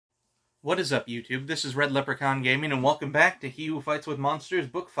What is up, YouTube? This is Red Leprechaun Gaming, and welcome back to He Who Fights with Monsters,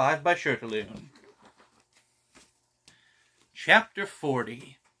 Book 5 by Shirtaloon. Chapter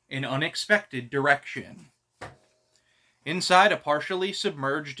 40, An Unexpected Direction. Inside a partially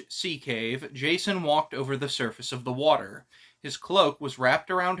submerged sea cave, Jason walked over the surface of the water. His cloak was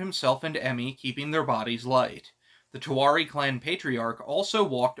wrapped around himself and Emmy, keeping their bodies light. The Tawari clan patriarch also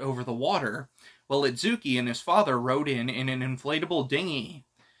walked over the water, while Itsuki and his father rode in an inflatable dinghy.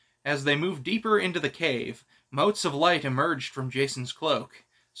 As they moved deeper into the cave, motes of light emerged from Jason's cloak,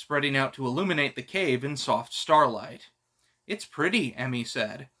 spreading out to illuminate the cave in soft starlight. "It's pretty," Emmy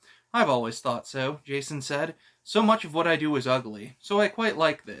said. "I've always thought so," Jason said. "So much of what I do is ugly, so I quite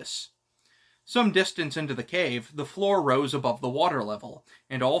like this." Some distance into the cave, the floor rose above the water level,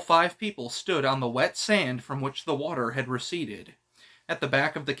 and all 5 people stood on the wet sand from which the water had receded. At the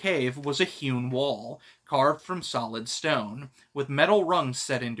back of the cave was a hewn wall, carved from solid stone, with metal rungs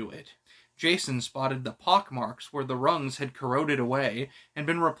set into it. Jason spotted the pockmarks where the rungs had corroded away and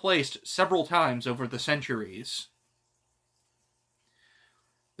been replaced several times over the centuries.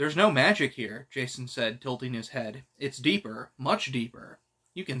 "There's no magic here," Jason said, tilting his head. "It's deeper, much deeper."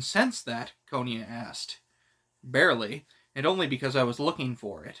 "You can sense that?" Konya asked. "Barely, and only because I was looking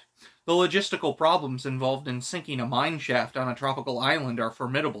for it. The logistical problems involved in sinking a mine shaft on a tropical island are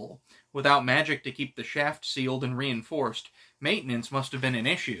formidable. Without magic to keep the shaft sealed and reinforced, maintenance must have been an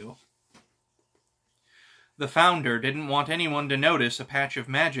issue." "The founder didn't want anyone to notice a patch of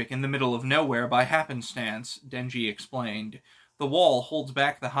magic in the middle of nowhere by happenstance," Denji explained. "The wall holds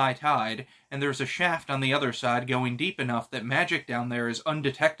back the high tide, and there's a shaft on the other side going deep enough that magic down there is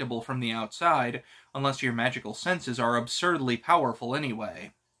undetectable from the outside, unless your magical senses are absurdly powerful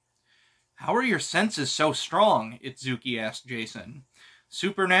anyway." "How are your senses so strong?" Itsuki asked Jason.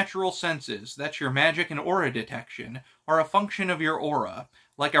 "Supernatural senses, that's your magic and aura detection, are a function of your aura,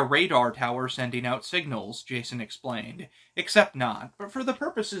 like a radar tower sending out signals," Jason explained. "Except not, but for the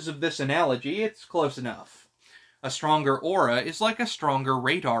purposes of this analogy, it's close enough. A stronger aura is like a stronger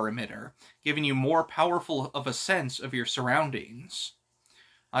radar emitter, giving you more powerful of a sense of your surroundings."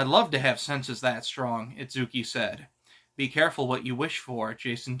 "I'd love to have senses that strong," Itsuki said. "Be careful what you wish for,"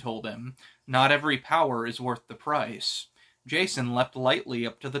 Jason told him. "Not every power is worth the price." Jason leapt lightly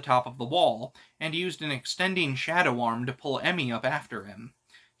up to the top of the wall, and used an extending shadow arm to pull Emmy up after him.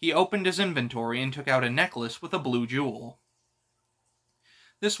 He opened his inventory and took out a necklace with a blue jewel.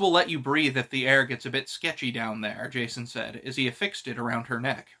 "This will let you breathe if the air gets a bit sketchy down there," Jason said, as he affixed it around her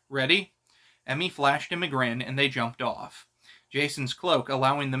neck. "Ready?" Emmy flashed him a grin, and they jumped off, Jason's cloak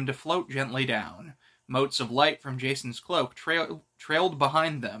allowing them to float gently down. Motes of light from Jason's cloak trailed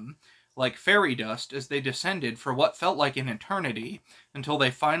behind them, like fairy dust, as they descended for what felt like an eternity, until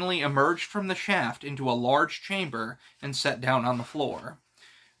they finally emerged from the shaft into a large chamber and set down on the floor.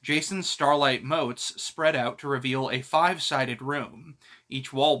 Jason's starlight motes spread out to reveal a 5-sided room.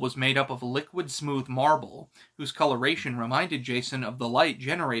 Each wall was made up of liquid smooth marble, whose coloration reminded Jason of the light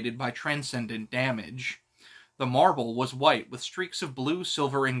generated by transcendent damage. The marble was white with streaks of blue,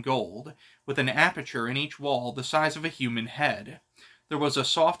 silver, and gold, with an aperture in each wall the size of a human head. There was a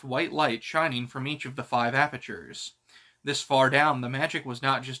soft white light shining from each of the 5 apertures. This far down, the magic was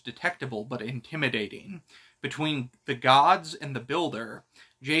not just detectable, but intimidating. Between the gods and the builder,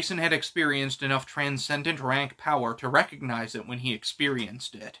 Jason had experienced enough transcendent rank power to recognize it when he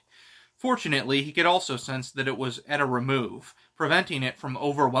experienced it. Fortunately, he could also sense that it was at a remove, preventing it from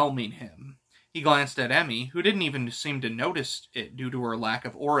overwhelming him. He glanced at Emmy, who didn't even seem to notice it due to her lack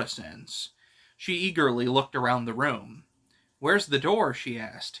of aura sense. She eagerly looked around the room. "Where's the door?" she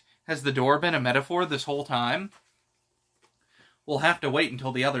asked. "Has the door been a metaphor this whole time?" "We'll have to wait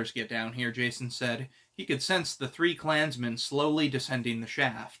until the others get down here," Jason said. He could sense the 3 clansmen slowly descending the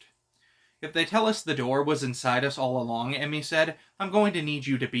shaft. "If they tell us the door was inside us all along," Emmy said, "I'm going to need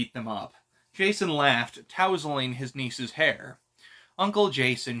you to beat them up." Jason laughed, tousling his niece's hair. "Uncle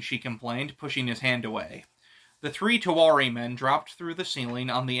Jason," she complained, pushing his hand away. The 3 Tawari men dropped through the ceiling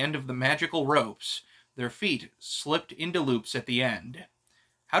on the end of the magical ropes. Their feet slipped into loops at the end.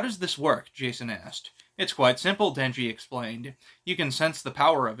 "How does this work?" Jason asked. "It's quite simple," Denji explained. "You can sense the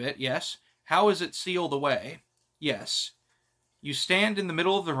power of it, yes? How is it sealed away?" "Yes. You stand in the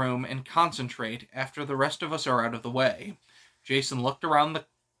middle of the room and concentrate after the rest of us are out of the way." Jason looked around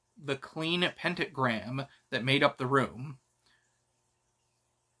the clean pentagram that made up the room.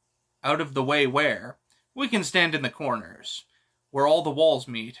 "Out of the way where?" "We can stand in the corners, where all the walls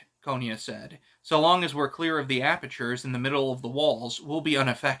meet," Konya said. "So long as we're clear of the apertures in the middle of the walls, we'll be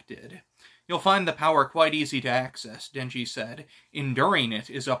unaffected." "You'll find the power quite easy to access," Denji said. "Enduring it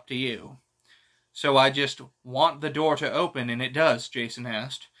is up to you." "So I just want the door to open and it does?" Jason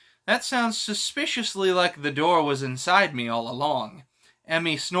asked. That sounds suspiciously like the door was inside me all along.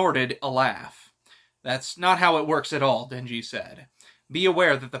 Emmy snorted a laugh. That's not how it works at all, Denji said. Be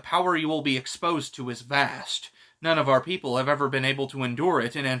aware that the power you will be exposed to is vast. None of our people have ever been able to endure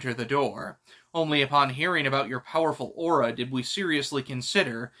it and enter the door. Only upon hearing about your powerful aura did we seriously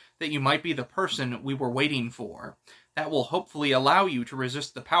consider that you might be the person we were waiting for. That will hopefully allow you to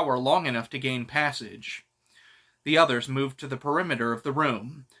resist the power long enough to gain passage. The others moved to the perimeter of the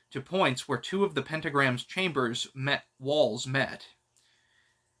room, to points where two of the pentagram's walls met.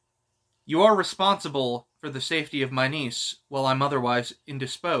 You are responsible for the safety of my niece, while I'm otherwise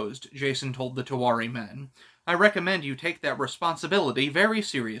indisposed, Jason told the Tawari men. I recommend you take that responsibility very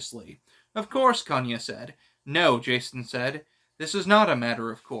seriously. Of course, Kanya said. No, Jason said. This is not a matter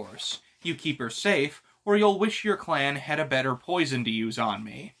of course. You keep her safe, or you'll wish your clan had a better poison to use on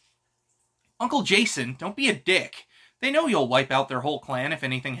me. Uncle Jason, don't be a dick. They know you'll wipe out their whole clan if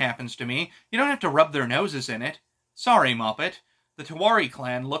anything happens to me. You don't have to rub their noses in it. Sorry, Muppet. The Tawari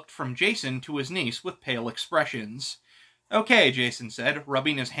clan looked from Jason to his niece with pale expressions. Okay, Jason said,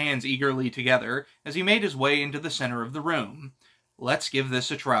 rubbing his hands eagerly together as he made his way into the center of the room. Let's give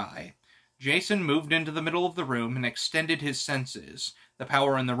this a try. Jason moved into the middle of the room and extended his senses. The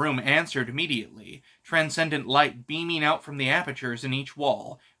power in the room answered immediately, transcendent light beaming out from the apertures in each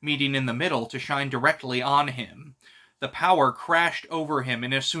wall, meeting in the middle to shine directly on him. The power crashed over him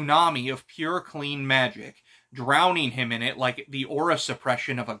in a tsunami of pure, clean magic, drowning him in it like the aura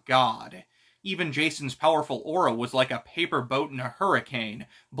suppression of a god. Even Jason's powerful aura was like a paper boat in a hurricane,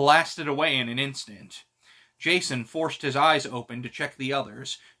 blasted away in an instant. Jason forced his eyes open to check the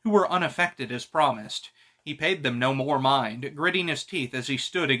others, who were unaffected as promised. He paid them no more mind, gritting his teeth as he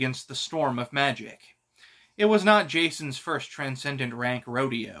stood against the storm of magic. It was not Jason's first transcendent rank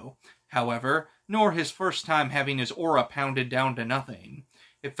rodeo, however, nor his first time having his aura pounded down to nothing.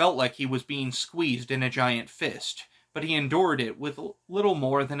 It felt like he was being squeezed in a giant fist, but he endured it with little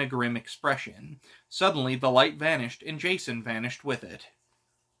more than a grim expression. Suddenly the light vanished, and Jason vanished with it.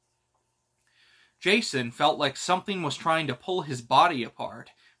 Jason felt like something was trying to pull his body apart,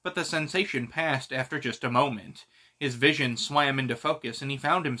 but the sensation passed after just a moment. His vision swam into focus, and he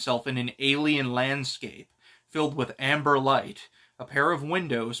found himself in an alien landscape, filled with amber light. A pair of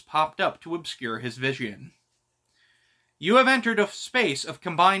windows popped up to obscure his vision. You have entered a space of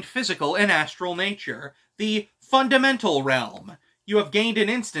combined physical and astral nature, the fundamental realm. You have gained an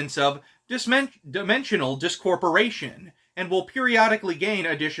instance of dimensional discorporation, and will periodically gain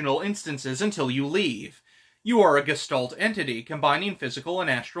additional instances until you leave. You are a Gestalt entity combining physical and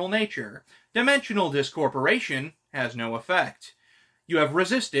astral nature. Dimensional discorporation has no effect. You have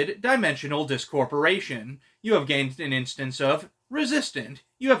resisted dimensional discorporation. You have gained an instance of resistant.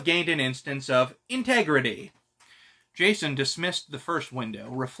 You have gained an instance of integrity. Jason dismissed the first window,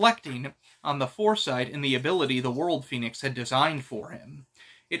 reflecting on the foresight and the ability the World Phoenix had designed for him.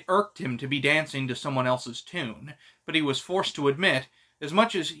 It irked him to be dancing to someone else's tune, but he was forced to admit, as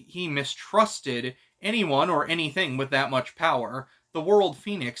much as he mistrusted anyone or anything with that much power, the World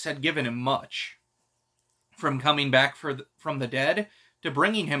Phoenix had given him much. From coming back from the dead to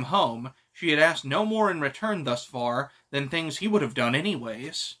bringing him home, she had asked no more in return thus far than things he would have done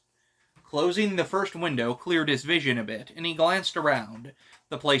anyways. Closing the first window cleared his vision a bit, and he glanced around.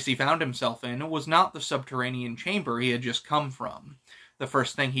 The place he found himself in was not the subterranean chamber he had just come from. The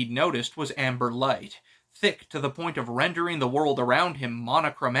first thing he'd noticed was amber light, thick to the point of rendering the world around him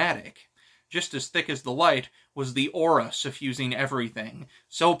monochromatic. Just as thick as the light was the aura suffusing everything,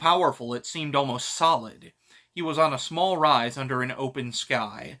 so powerful it seemed almost solid. He was on a small rise under an open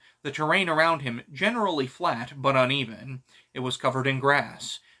sky, the terrain around him generally flat but uneven. It was covered in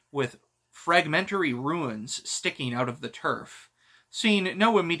grass, with fragmentary ruins sticking out of the turf. Seeing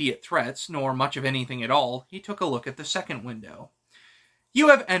no immediate threats, nor much of anything at all, he took a look at the second window. You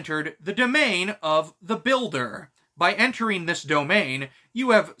have entered the domain of the Builder. By entering this domain, you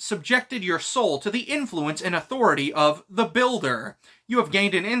have subjected your soul to the influence and authority of the Builder. You have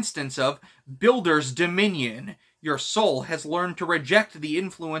gained an instance of Builder's dominion. Your soul has learned to reject the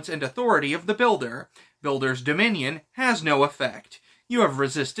influence and authority of the Builder. Builder's dominion has no effect. You have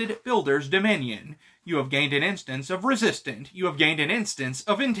resisted Builder's dominion. You have gained an instance of resistant. You have gained an instance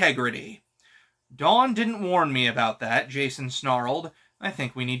of integrity. Dawn didn't warn me about that, Jason snarled. I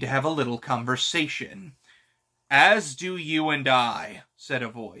think we need to have a little conversation. As do you and I, said a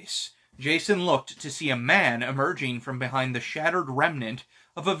voice. Jason looked to see a man emerging from behind the shattered remnant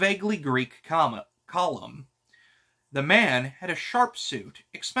of a vaguely Greek column. The man had a sharp suit,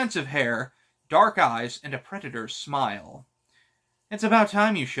 expensive hair, dark eyes, and a predator's smile. It's about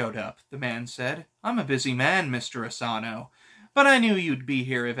time you showed up, the man said. I'm a busy man, Mr. Asano. But I knew you'd be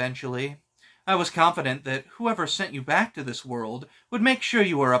here eventually. I was confident that whoever sent you back to this world would make sure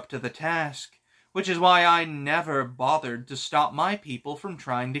you were up to the task, which is why I never bothered to stop my people from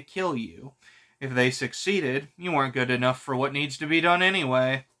trying to kill you. If they succeeded, you weren't good enough for what needs to be done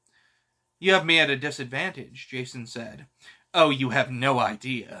anyway. You have me at a disadvantage, Jason said. Oh, you have no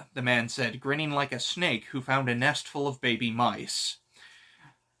idea, the man said, grinning like a snake who found a nest full of baby mice.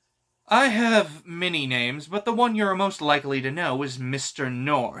 I have many names, but the one you're most likely to know is Mr.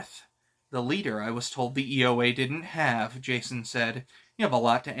 North. The leader I was told the EOA didn't have, Jason said. You have a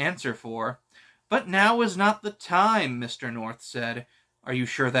lot to answer for. But now is not the time, Mr. North said. Are you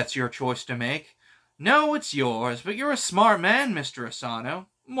sure that's your choice to make? No, it's yours, but you're a smart man, Mr. Asano.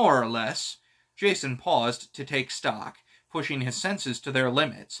 More or less. Jason paused to take stock, pushing his senses to their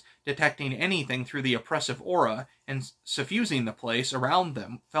limits, detecting anything through the oppressive aura, and suffusing the place around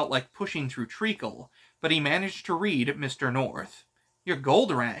them felt like pushing through treacle, but he managed to read Mr. North. You're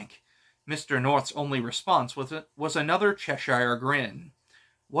gold rank. Mr. North's only response was another Cheshire grin.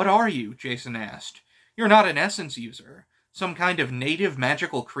 What are you? Jason asked. You're not an essence user. Some kind of native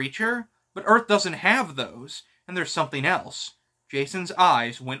magical creature? But Earth doesn't have those, and there's something else. Jason's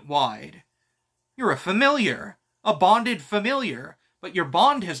eyes went wide. You're a familiar. A bonded familiar, but your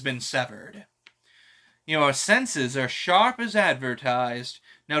bond has been severed. Your senses are sharp as advertised,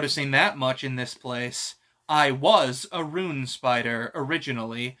 noticing that much in this place. I was a rune spider,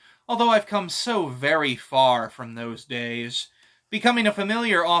 originally, although I've come so very far from those days. Becoming a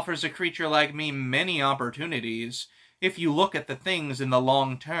familiar offers a creature like me many opportunities, if you look at the things in the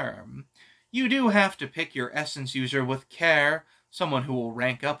long term. You do have to pick your essence user with care, someone who will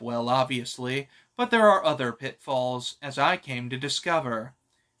rank up well, obviously, but there are other pitfalls, as I came to discover.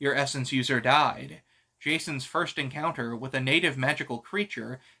 Your essence user died. Jason's first encounter with a native magical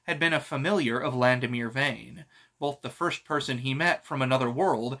creature had been a familiar of Landemir Vane, both the first person he met from another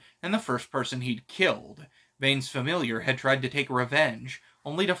world and the first person he'd killed. Vane's familiar had tried to take revenge,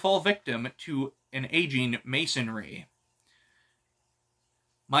 only to fall victim to an aging masonry.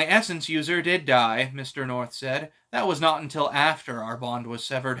 My essence user did die, Mr. North said. That was not until after our bond was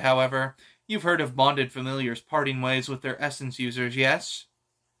severed, however. You've heard of bonded familiars parting ways with their essence users, yes?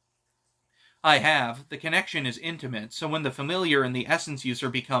 I have. The connection is intimate, so when the familiar and the essence user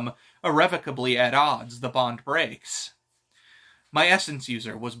become irrevocably at odds, the bond breaks. My essence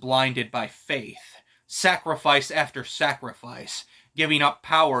user was blinded by faith, sacrifice after sacrifice, giving up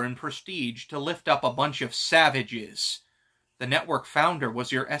power and prestige to lift up a bunch of savages. The network founder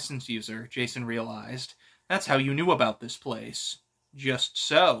was your essence user, Jason realized. That's how you knew about this place. Just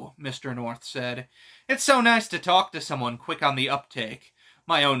so, Mr. North said. It's so nice to talk to someone quick on the uptake.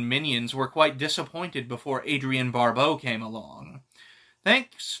 My own minions were quite disappointed before Adrian Barbeau came along.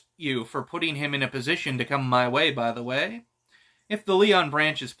 Thanks you for putting him in a position to come my way, by the way. If the Leon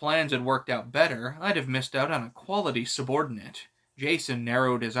Branch's plans had worked out better, I'd have missed out on a quality subordinate. Jason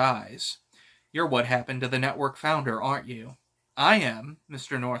narrowed his eyes. You're what happened to the network founder, aren't you? I am,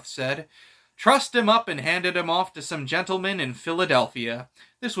 Mr. North said. Trussed him up and handed him off to some gentleman in Philadelphia.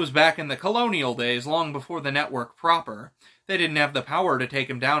 This was back in the colonial days, long before the network proper. They didn't have the power to take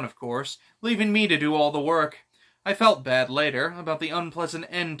him down, of course, leaving me to do all the work. I felt bad later, about the unpleasant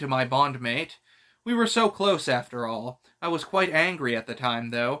end to my bondmate. We were so close, after all. I was quite angry at the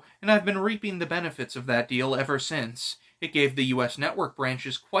time, though, and I've been reaping the benefits of that deal ever since. It gave the U.S. network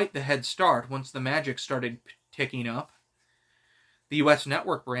branches quite the head start once the magic started ticking up. The U.S.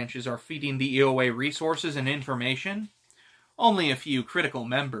 network branches are feeding the EOA resources and information? Only a few critical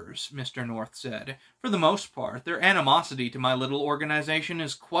members, Mr. North said. For the most part, their animosity to my little organization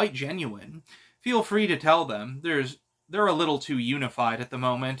is quite genuine. Feel free to tell them. They're a little too unified at the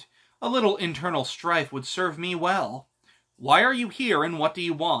moment. A little internal strife would serve me well. Why are you here and what do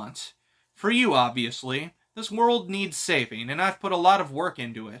you want? For you, obviously. This world needs saving, and I've put a lot of work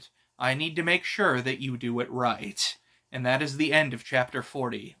into it. I need to make sure that you do it right. And that is the end of Chapter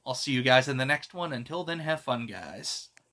 40. I'll see you guys in the next one. Until then, have fun, guys.